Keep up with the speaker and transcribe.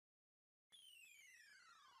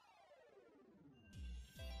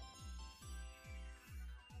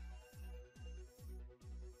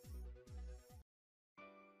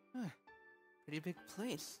pretty big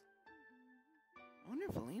place. I wonder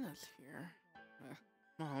if Aleena's here.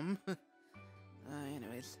 Mom.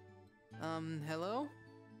 Anyways. Hello?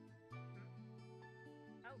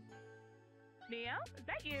 Oh. Neo? Is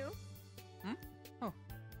that you? Hmm? Oh.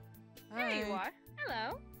 There Hi. you are.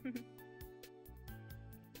 Hello.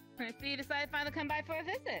 I see you decided to finally come by for a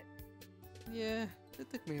visit. Yeah, it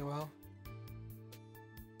took me a while.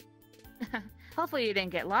 Hopefully you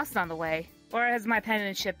didn't get lost on the way. Or has my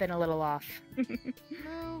penmanship been a little off?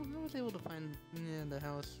 No, I was able to find the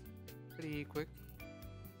house pretty quick.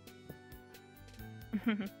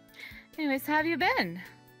 Anyways, how have you been?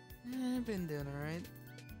 I've been doing alright.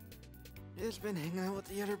 Just been hanging out with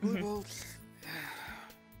the other blue bolts.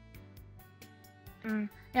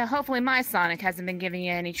 Yeah, hopefully my Sonic hasn't been giving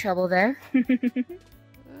you any trouble there. You could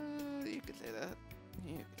say that.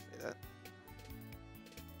 You could say that.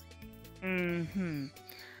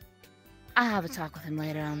 I'll have a talk with him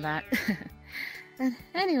later on that.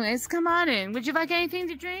 Anyways, come on in. Would you like anything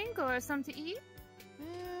to drink or something to eat?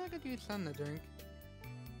 Yeah, I could use something to drink.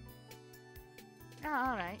 Oh,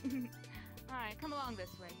 alright. Alright, come along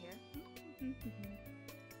this way here.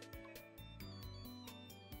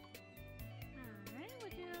 Alright,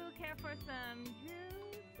 would you care for some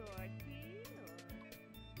juice or tea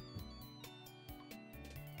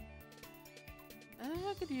or...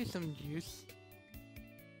 I could use some juice.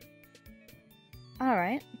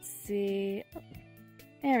 Alright, let's see. Oh,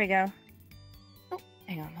 there we go. Oh,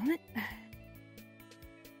 hang on a moment.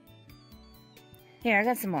 Here, I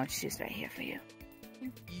got some orange juice right here for you.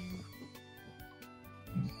 Thank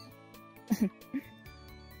you.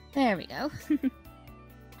 There we go.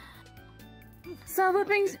 So what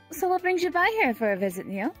brings you by here for a visit,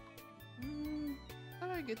 Neil? How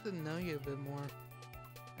do I get to know you a bit more?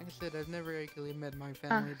 Like I said, I've never actually met my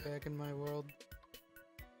family back in my world.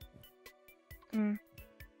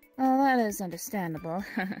 Well, that is understandable.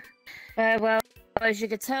 Well, as you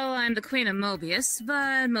could tell, I'm the Queen of Mobius,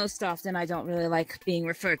 but most often I don't really like being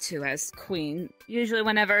referred to as Queen. Usually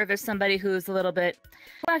whenever there's somebody who's a little bit,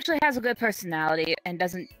 who actually has a good personality and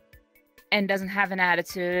doesn't have an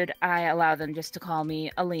attitude, I allow them just to call me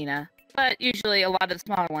Aleena. But usually a lot of the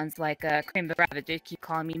smaller ones, like Cream the Rabbit, they keep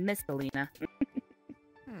calling me Miss Aleena.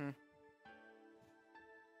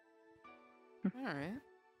 Alright.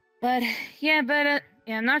 But yeah,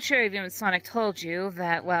 I'm not sure even Sonic told you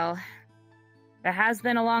that, well, there has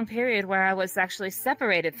been a long period where I was actually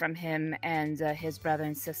separated from him and his brother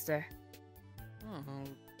and sister. Oh,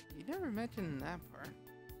 you never mentioned that part.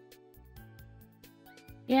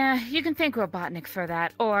 Yeah, you can thank Robotnik for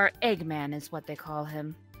that, or Eggman is what they call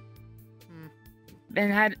him.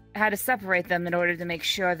 And had to separate them in order to make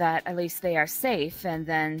sure that at least they are safe, and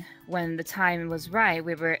then when the time was right,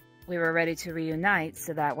 we were ready to reunite,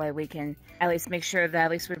 so that way we can at least make sure that at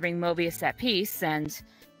least we bring Mobius at peace and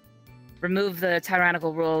remove the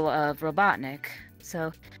tyrannical rule of Robotnik.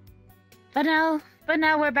 So, but now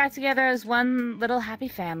we're back together as one little happy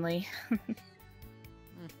family.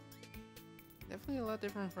 Definitely a lot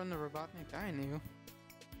different from the Robotnik I knew.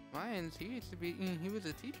 Mine, he was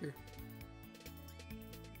a teacher.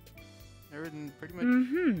 Pretty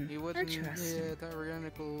much, he wasn't a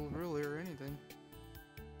tyrannical ruler or anything.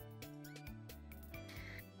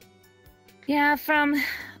 Yeah, from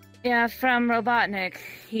Robotnik,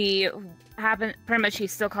 he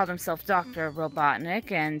still called himself Dr.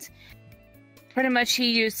 Robotnik, and pretty much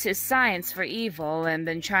he used his science for evil and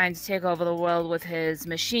been trying to take over the world with his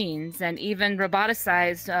machines, and even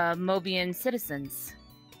roboticized Mobian citizens.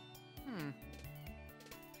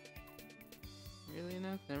 Really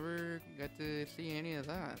enough, never got to see any of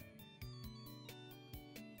that.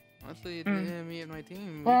 Honestly, me and my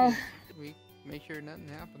team, we made sure nothing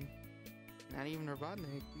happened. Not even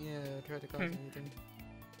Robotnik, tried to cause anything.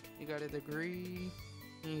 He got a degree,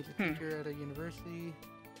 he's a teacher at a university.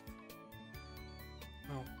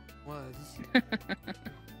 Oh, was.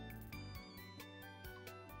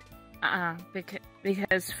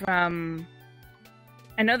 Because from...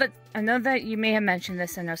 I know that you may have mentioned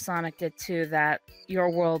this, I know Sonic did too, that your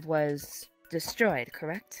world was destroyed,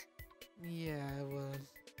 correct? Yeah, it was.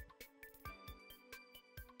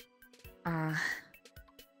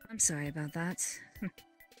 I'm sorry about that.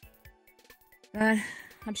 But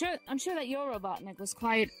I'm sure that your Robotnik was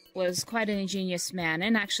quite an ingenious man,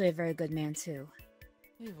 and actually a very good man too.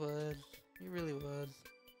 He was. He really was.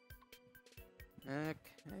 I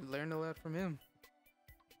learned a lot from him.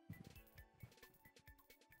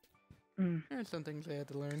 There's some things I had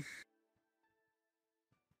to learn.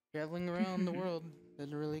 Traveling around the world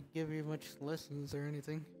doesn't really give you much lessons or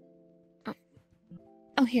anything.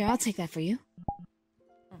 Oh, here, I'll take that for you.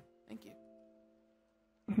 Oh, thank you.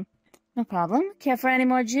 No problem. Care for any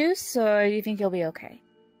more juice, or you think you'll be okay?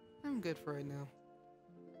 I'm good for right now.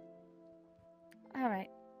 Alright.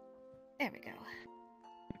 There we go.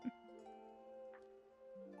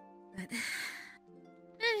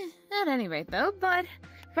 At any rate, though, but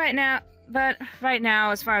right now,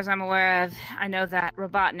 as far as I'm aware of, I know that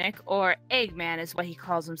Robotnik, or Eggman is what he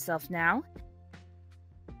calls himself now,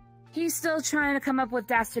 he's still trying to come up with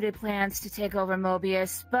dastardly plans to take over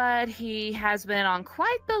Mobius, but he has been on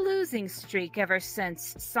quite the losing streak ever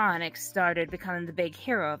since Sonic started becoming the big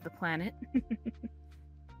hero of the planet.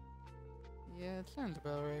 Yeah, it sounds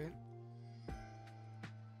about right.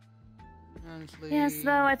 Honestly... Yes,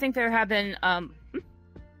 though, I think there have been,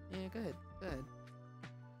 Yeah, good.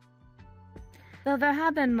 Though there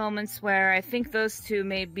have been moments where I think those two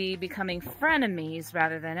may be becoming frenemies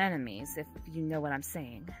rather than enemies, if you know what I'm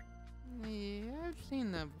saying. Yeah, I've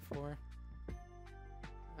seen that before.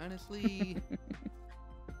 Honestly,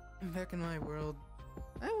 back in my world,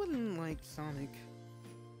 I wouldn't like Sonic.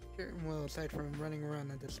 Sure, well, aside from running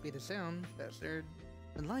around at the speed of sound, faster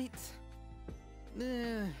than light.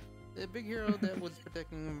 The big hero that was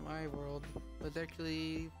protecting my world was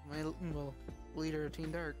actually my, well, leader of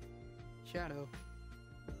Team Dark, Shadow.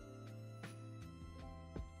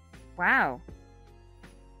 Wow.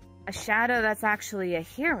 A Shadow that's actually a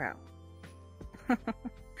hero.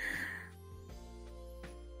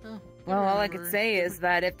 Well, all I could say is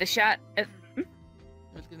that if the I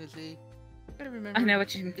was gonna say, gotta remember, I know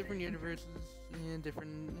what you... different universes and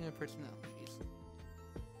different personalities.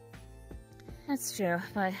 That's true,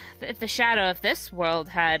 but if the Shadow of this world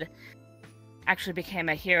had actually became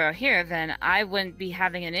a hero here, then I wouldn't be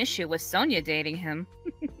having an issue with Sonia dating him.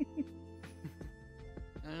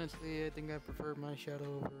 Honestly, I think I prefer my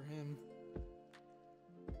Shadow over him.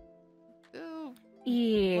 Though,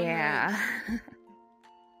 yeah.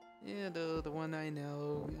 Yeah, though, the one I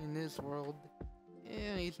know in this world,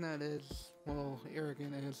 yeah, he's not as, well,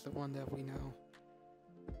 arrogant as the one that we know.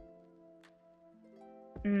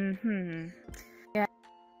 Yeah,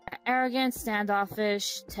 arrogant,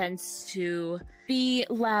 standoffish, tends to be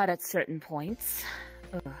loud at certain points.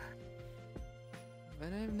 Ugh.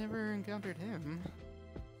 But I've never encountered him.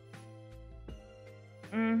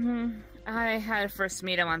 I had first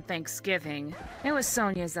meet him on Thanksgiving. It was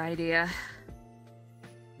Sonia's idea.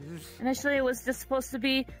 Initially, it was just supposed to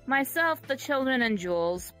be myself, the children, and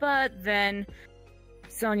Jules, but then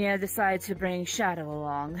Sonia decided to bring Shadow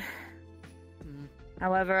along.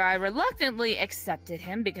 However, I reluctantly accepted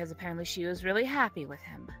him because apparently she was really happy with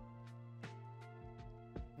him.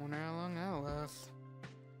 Wonder how long that'll last.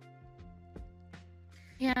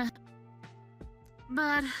 Yeah.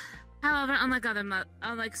 But, however,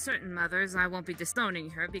 unlike certain mothers, I won't be disowning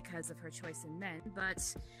her because of her choice in men,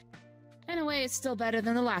 but in a way, it's still better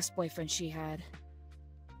than the last boyfriend she had.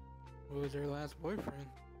 Who was her last boyfriend?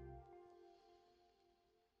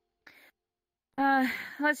 I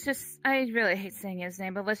really hate saying his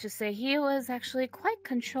name, but let's just say he was actually quite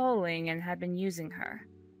controlling and had been using her.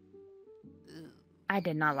 I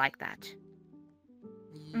did not like that.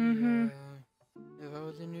 Yeah. If I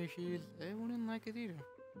was in your shoes, I wouldn't like it either.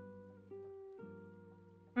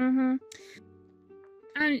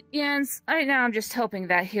 And yes, right now I'm just hoping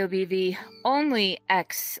that he'll be the only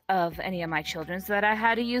ex of any of my children so that I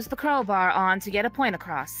had to use the crowbar on to get a point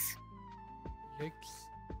across. Yikes.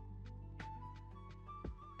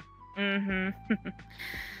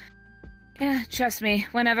 Yeah, trust me,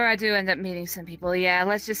 whenever I do end up meeting some people, yeah,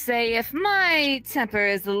 let's just say if my temper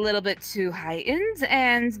is a little bit too heightened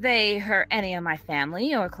and they hurt any of my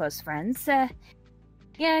family or close friends,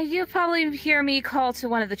 yeah, you'll probably hear me call to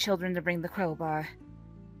one of the children to bring the crowbar.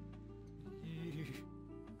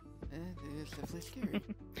 That is definitely scary.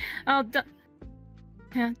 Oh,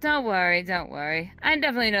 don't worry. I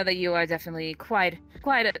definitely know that you are definitely quite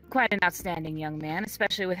an outstanding young man,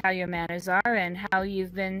 especially with how your manners are and how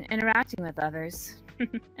you've been interacting with others.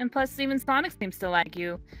 And plus, even Sonic seems to like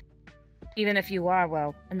you, even if you are,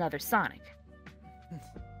 well, another Sonic.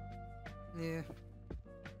 Yeah.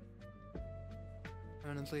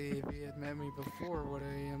 Honestly, if he had met me before what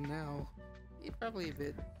I am now, he'd probably a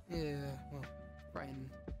bit, frightened.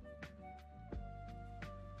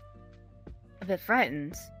 A bit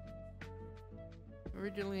frightened?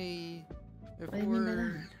 Originally, What do you mean by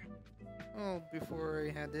that? before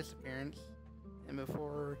I had this appearance, and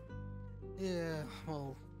before, the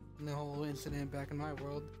whole incident back in my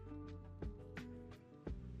world.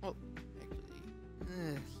 Well,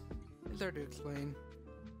 actually, it's hard to explain.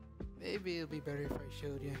 Maybe it'll be better if I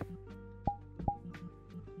showed you.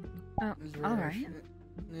 Oh, alright.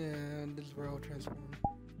 Yeah, this is where I'll transform.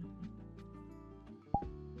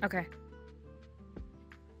 Okay.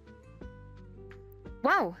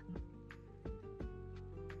 Wow!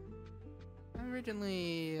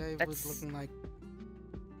 Originally, I was looking like...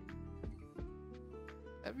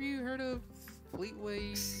 Have you heard of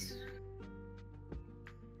Fleetway?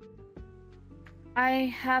 I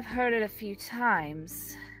have heard it a few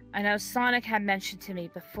times. I know Sonic had mentioned to me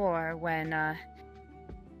before when,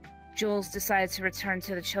 Jules decided to return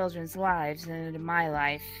to the children's lives and into my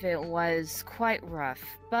life. It was quite rough,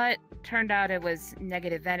 but turned out it was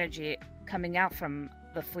negative energy coming out from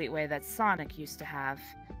the Fleetway that Sonic used to have.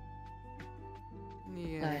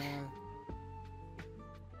 Yeah.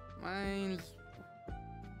 Mine's...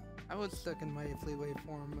 I was stuck in my Fleetway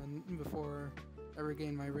form before I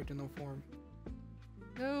regained my original form.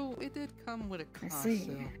 No, it did come with a cost, I see.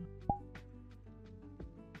 so...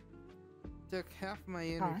 Took half my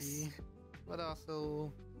energy, but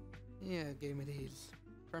also, yeah, gave me these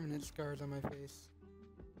permanent scars on my face.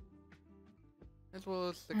 As well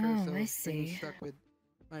as the curse of being stuck with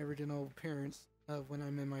my original appearance of when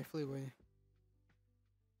I'm in my Fleetway.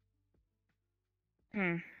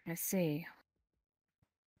 I see.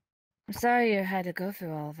 I'm sorry you had to go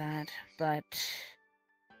through all that, but...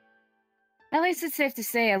 At least it's safe to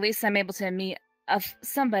say, at least I'm able to meet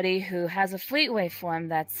somebody who has a Fleetway form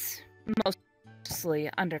that's mostly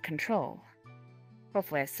under control.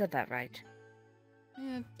 Hopefully I said that right.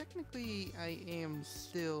 Yeah, technically I am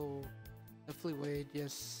still a Fleetway,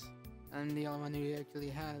 yes. I'm the only one who actually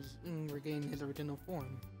has regained his original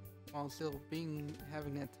form, while still having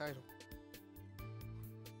that title.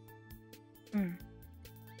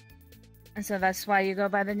 And so that's why you go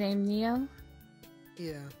by the name Neo?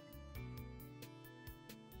 Yeah.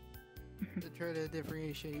 To try to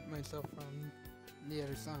differentiate myself from the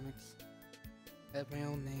other Sonics. I have my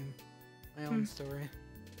own name, my own story.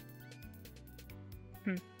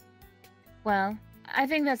 Well, I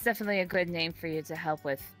think that's definitely a good name for you to help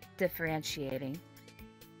with differentiating.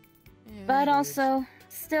 Yeah, but also,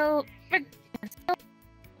 still,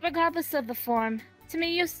 regardless of the form, to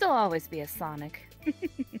me, you'll still always be a Sonic.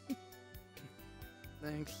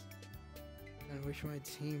 Thanks. I wish my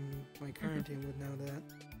current team would know that.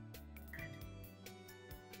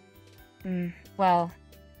 Well,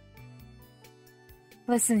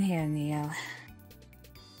 listen here, Neo.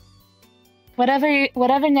 Whatever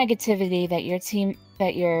negativity that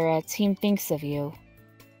your team thinks of you,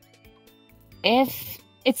 if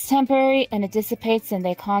it's temporary and it dissipates and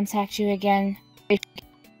they contact you again, they should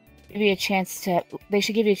give you a chance to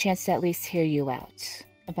at least hear you out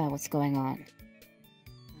about what's going on.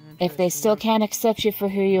 If they still can't accept you for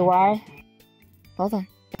who you are, hold on.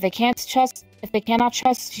 If they cannot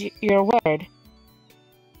trust your word,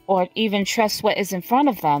 or even trust what is in front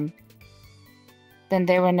of them, then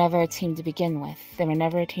they were never a team to begin with. They were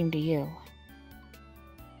never a team to you.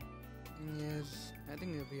 Yes, I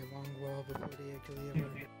think it'll be a long while before they actually ever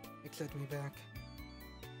accept me back.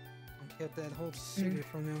 I kept that whole secret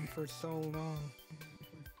from them for so long.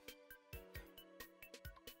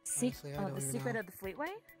 Honestly, the secret of the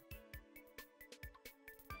Fleetway?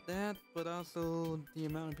 That, but also the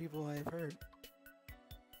amount of people I've heard.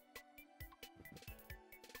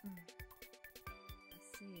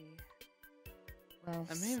 Let's see. Well,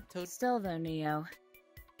 I may have told... Still though, Neo.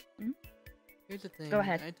 Here's the thing. Go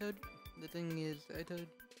ahead. I've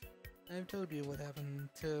told you what happened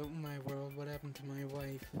to my world, what happened to my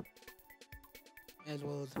wife. As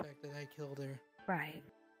well as the fact that I killed her. Right.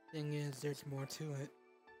 Thing is, there's more to it.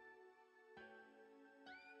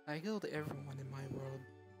 I killed everyone in my world.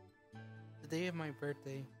 The day of my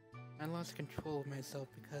birthday, I lost control of myself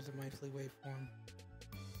because of my Fleetway form.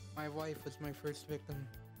 My wife was my first victim,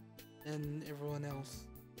 and everyone else.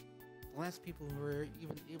 The last people who were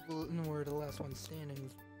were the last one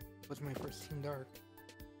standing was my first Team Dark.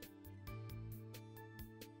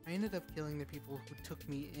 I ended up killing the people who took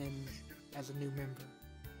me in as a new member.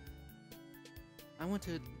 I went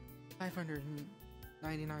to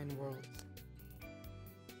 599 worlds.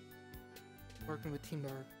 Working with Team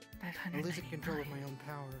Dark. I'm losing control of my own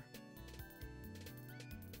power.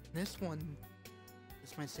 This one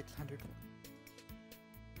is my 600th one.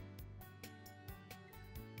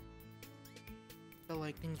 Felt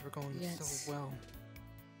like things were going so well.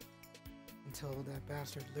 Until that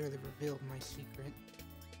bastard literally revealed my secret.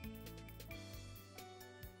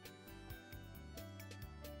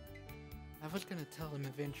 I was gonna tell him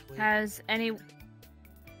eventually. Has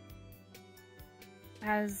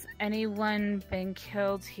anyone been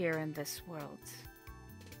killed here in this world?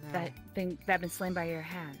 No. That been slain by your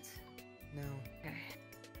hands? No. Okay.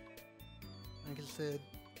 Like I said,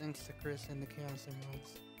 thanks to Chris and the Chaos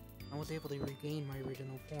Emeralds, I was able to regain my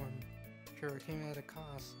original form. Sure, it came at a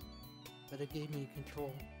cost, but it gave me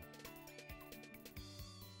control.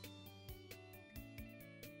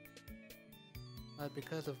 But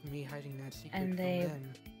because of me hiding that secret And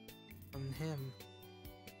from him,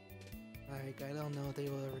 like, I don't know if they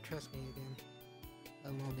will ever trust me again,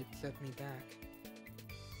 let alone accept me back.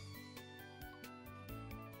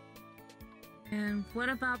 And what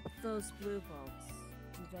about those blue bolts?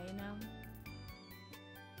 Do they know?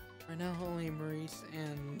 Right now, only Maurice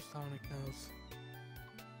and Sonic knows.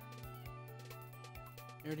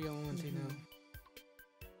 They're the only ones who know.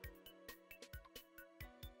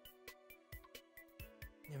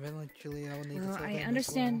 Eventually, I will need to tell them I as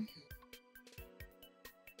understand.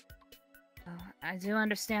 Well, I do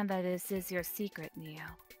understand that this is your secret, Neo.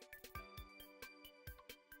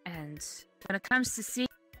 And when it comes to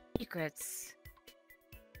secrets,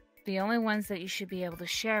 the only ones that you should be able to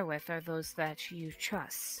share with are those that you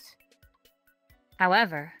trust.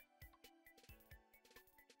 However,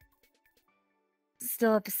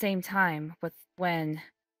 still at the same time, when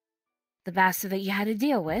the bastard that you had to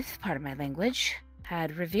deal with, pardon my language,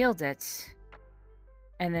 had revealed it,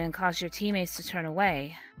 and then caused your teammates to turn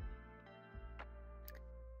away.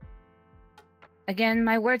 Again,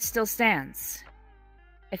 my word still stands.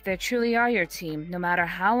 If they truly are your team, no matter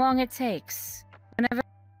how long it takes, whenever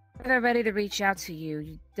they're ready to reach out to you,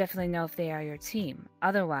 you definitely know if they are your team.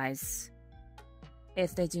 Otherwise,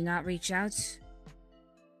 if they do not reach out,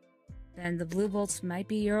 then the Blue Bolts might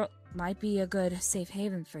be a good safe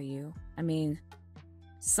haven for you. I mean,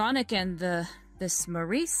 Sonic and this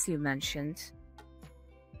Maurice you mentioned,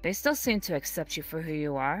 they still seem to accept you for who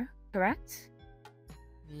you are, correct?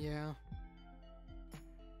 Yeah.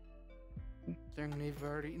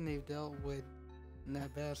 They've dealt with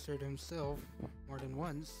that bastard himself more than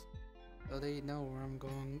once, so they know where I'm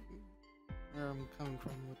coming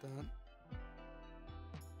from with that.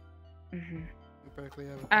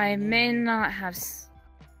 I may not have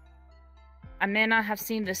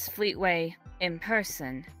seen this Fleetway in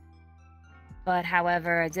person, but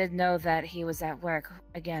however, I did know that he was at work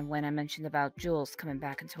again when I mentioned about Jules coming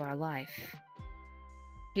back into our life.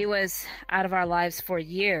 He was out of our lives for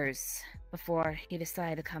years before he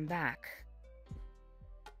decided to come back.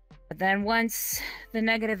 But then once the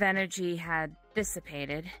negative energy had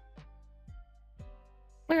dissipated,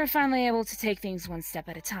 we were finally able to take things one step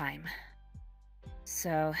at a time.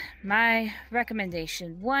 So, my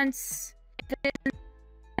recommendation, once the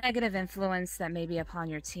negative influence that may be upon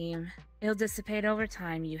your team, it'll dissipate over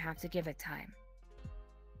time, you have to give it time.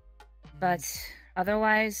 But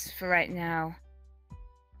otherwise, for right now,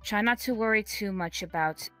 try not to worry too much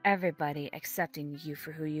about everybody accepting you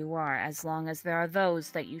for who you are, as long as there are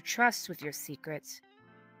those that you trust with your secrets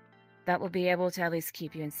that will be able to at least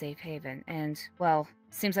keep you in safe haven. And, well,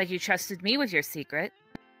 seems like you trusted me with your secret.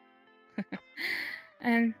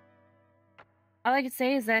 And all I could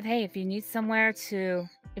say is that, hey, if you need somewhere to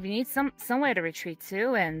retreat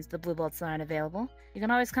to and the Blue Bolts aren't available, you can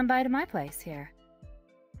always come by to my place here.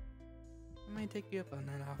 I might take you up on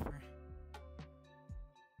that offer.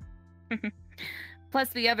 Plus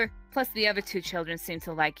the other two children seem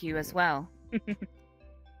to like you as well.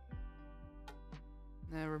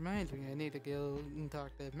 That reminds me, I need to go and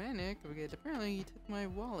talk to Manic because apparently he took my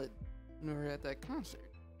wallet when we were at that concert.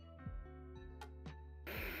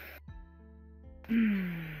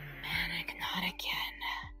 Manic, not again.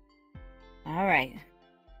 Alright.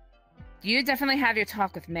 You definitely have your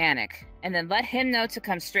talk with Manic, and then let him know to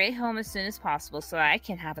come straight home as soon as possible so I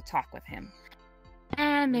can have a talk with him.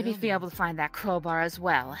 And maybe be able to find that crowbar as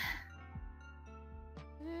well.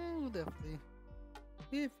 Yeah, well, definitely.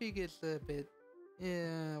 If he gets a bit,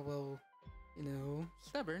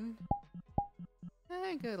 stubborn,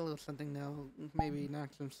 I got a little something that'll maybe knock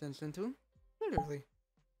some sense into him. Literally.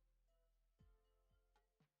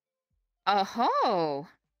 Oh-ho!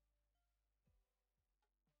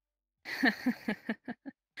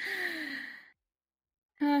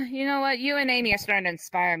 You know what? You and Amy are starting to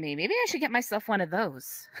inspire me. Maybe I should get myself one of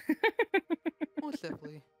those. Most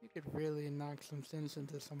definitely. You could really knock some sense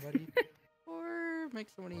into somebody. Or make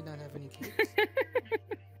somebody not have any kids.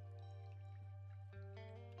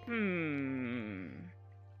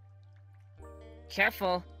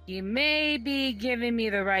 Careful. You may be giving me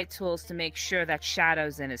the right tools to make sure that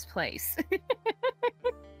Shadow's in his place.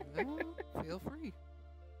 Well, feel free.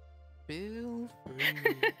 Feel free.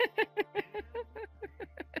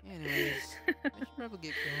 Anyways, I should probably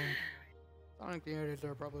get going. Sonic the editors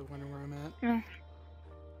are probably wondering where I'm at.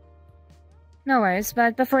 No worries,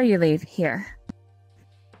 but before you leave, here.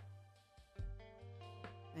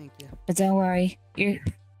 Thank you. But don't worry,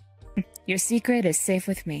 your secret is safe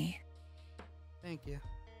with me. Thank you.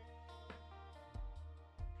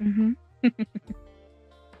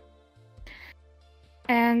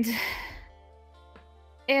 And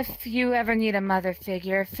if you ever need a mother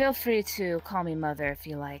figure, feel free to call me Mother if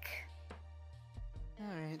you like.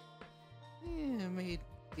 Alright. Yeah, I may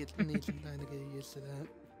need some time to get used to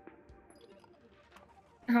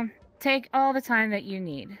that. Take all the time that you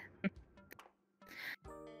need.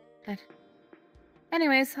 But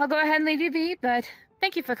anyways, I'll go ahead and leave you be, but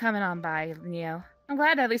thank you for coming on by, Neo. I'm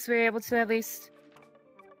glad at least we were able to at least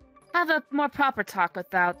have a more proper talk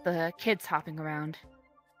without the kids hopping around.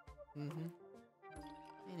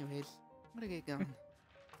 Anyways, I'm gonna get going.